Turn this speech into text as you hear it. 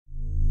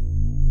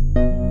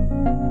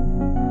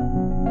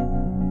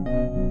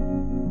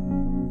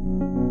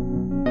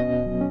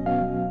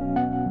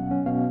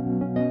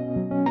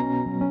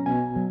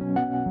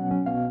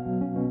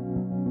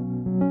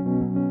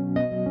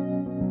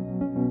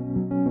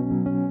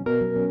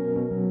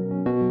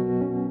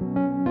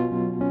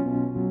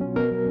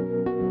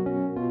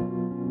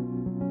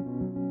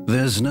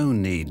There's no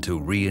need to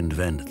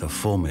reinvent the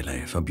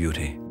formulae for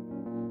beauty.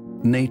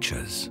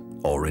 Nature's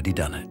already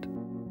done it.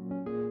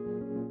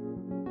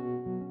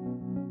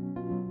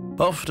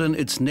 Often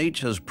it's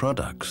nature's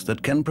products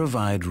that can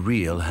provide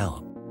real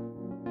help.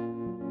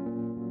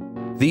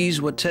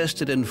 These were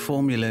tested in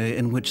formulae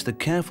in which the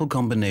careful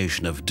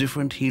combination of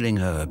different healing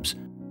herbs,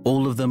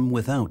 all of them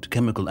without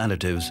chemical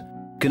additives,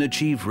 can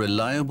achieve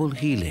reliable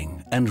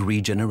healing and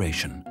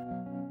regeneration.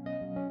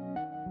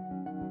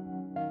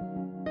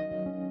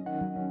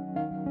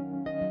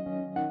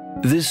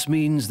 This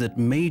means that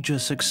major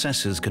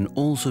successes can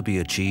also be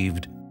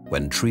achieved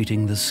when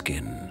treating the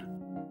skin.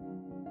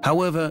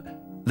 However,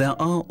 there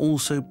are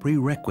also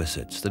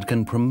prerequisites that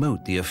can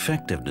promote the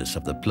effectiveness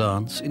of the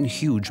plants in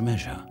huge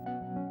measure.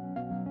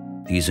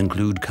 These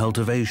include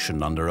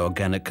cultivation under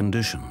organic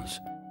conditions,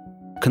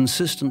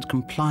 consistent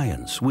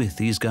compliance with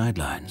these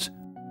guidelines,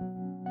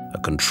 a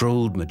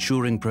controlled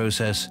maturing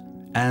process,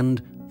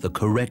 and the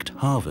correct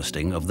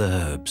harvesting of the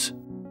herbs.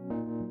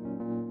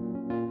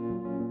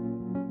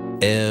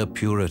 Air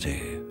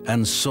purity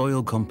and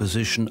soil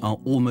composition are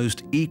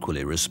almost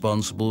equally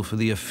responsible for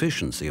the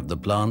efficiency of the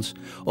plants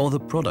or the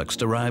products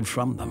derived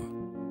from them.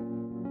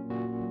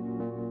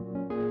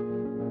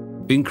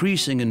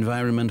 Increasing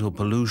environmental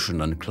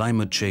pollution and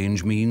climate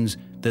change means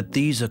that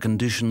these are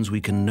conditions we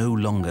can no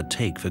longer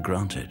take for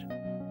granted.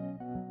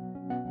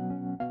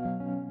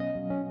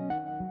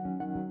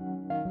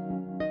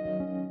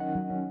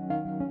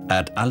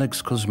 At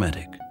Alex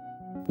Cosmetic,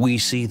 we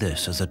see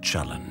this as a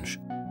challenge,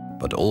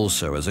 but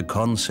also as a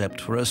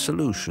concept for a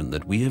solution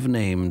that we have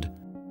named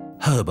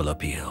Herbal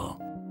Appeal.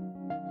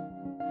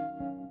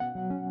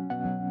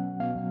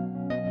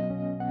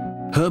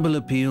 Herbal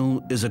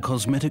Appeal is a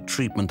cosmetic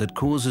treatment that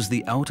causes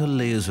the outer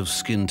layers of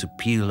skin to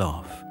peel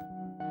off.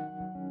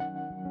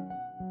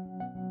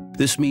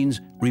 This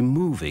means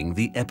removing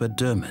the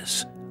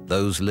epidermis,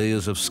 those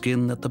layers of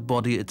skin that the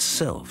body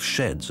itself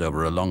sheds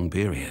over a long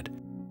period.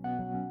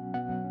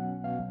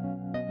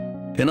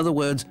 In other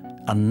words,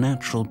 a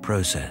natural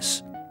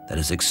process that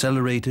is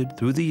accelerated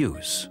through the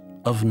use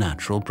of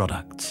natural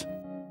products.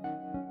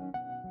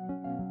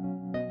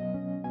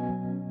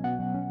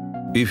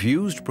 If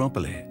used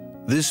properly,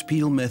 this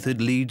peel method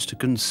leads to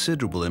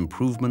considerable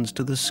improvements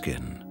to the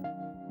skin.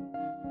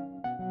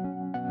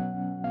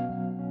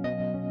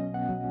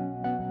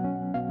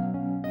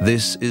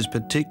 This is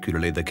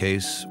particularly the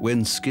case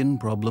when skin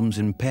problems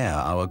impair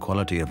our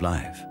quality of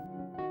life.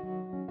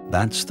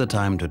 That's the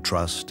time to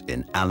trust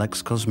in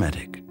Alex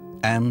Cosmetic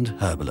and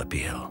Herbal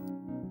Appeal.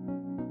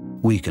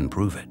 We can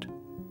prove it,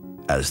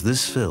 as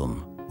this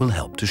film will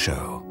help to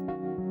show.